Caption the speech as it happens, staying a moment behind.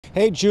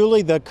Hey,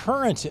 Julie, the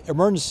current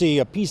emergency,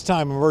 a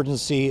peacetime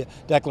emergency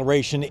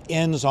declaration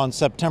ends on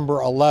September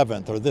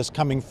 11th, or this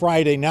coming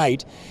Friday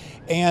night.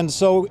 And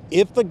so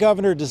if the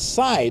governor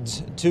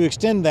decides to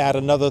extend that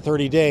another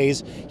 30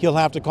 days, he'll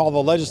have to call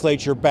the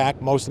legislature back,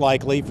 most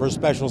likely, for a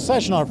special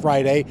session on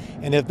Friday.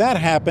 And if that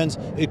happens,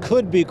 it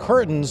could be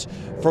curtains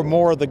for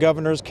more of the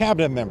governor's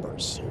cabinet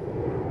members.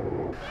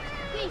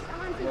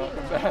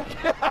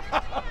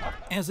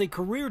 As a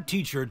career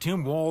teacher,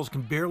 Tim Walz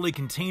can barely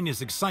contain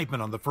his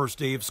excitement on the first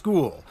day of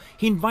school.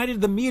 He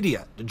invited the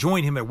media to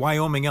join him at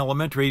Wyoming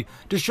Elementary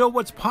to show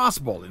what's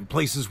possible in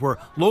places where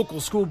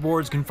local school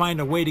boards can find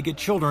a way to get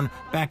children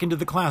back into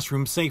the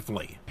classroom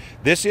safely.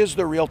 This is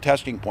the real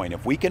testing point.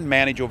 If we can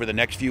manage over the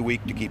next few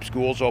weeks to keep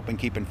schools open,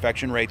 keep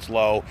infection rates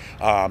low,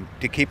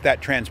 to keep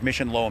that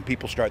transmission low and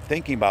people start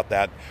thinking about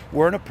that,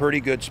 we're in a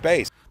pretty good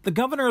space. The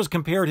governor has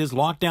compared his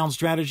lockdown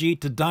strategy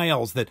to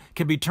dials that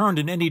can be turned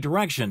in any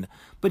direction,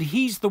 but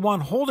he's the one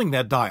holding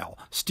that dial,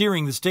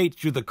 steering the state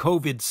through the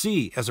COVID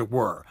sea, as it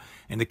were.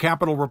 And the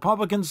Capitol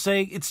Republicans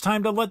say it's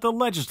time to let the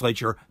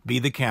legislature be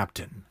the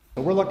captain.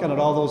 We're looking at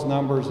all those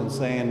numbers and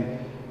saying,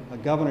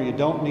 Governor, you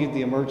don't need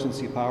the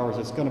emergency powers.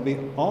 It's going to be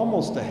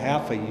almost a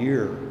half a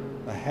year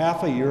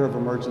of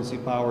emergency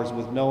powers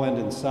with no end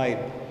in sight.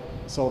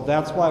 So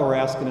that's why we're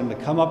asking him to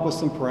come up with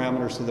some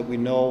parameters so that we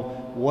know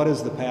what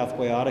is the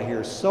pathway out of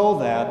here, so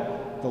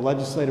that the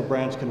legislative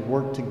branch can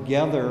work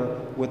together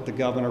with the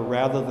governor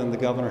rather than the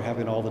governor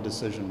having all the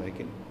decision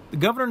making. The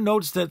governor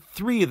notes that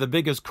 3 of the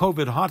biggest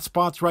COVID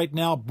hotspots right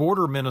now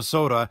border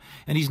Minnesota,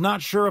 and he's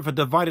not sure if a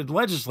divided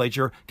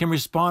legislature can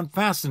respond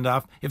fast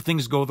enough if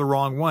things go the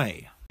wrong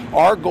way.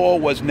 Our goal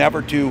was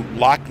never to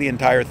lock the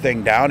entire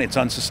thing down. It's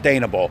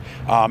unsustainable.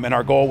 And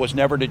our goal was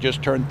never to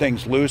just turn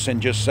things loose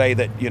and just say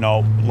that,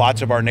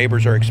 lots of our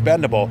neighbors are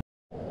expendable.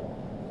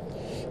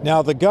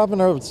 Now, the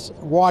governor's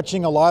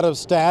watching a lot of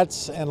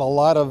stats and a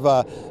lot of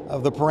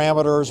the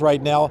parameters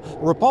right now.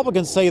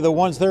 Republicans say the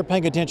ones they're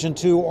paying attention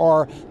to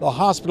are the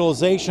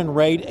hospitalization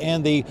rate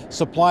and the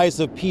supplies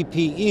of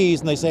PPEs.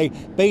 And they say,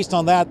 based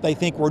on that, they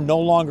think we're no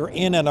longer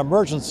in an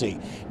emergency.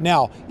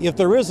 Now, if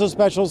there is a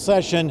special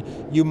session,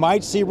 you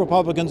might see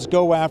Republicans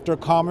go after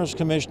Commerce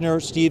Commissioner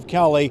Steve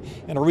Kelly.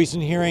 In a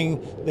recent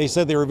hearing, they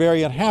said they were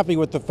very unhappy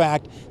with the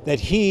fact that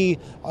he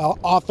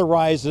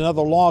authorized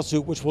another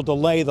lawsuit which will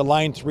delay the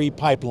Line 3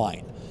 pipeline.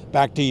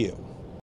 Back to you.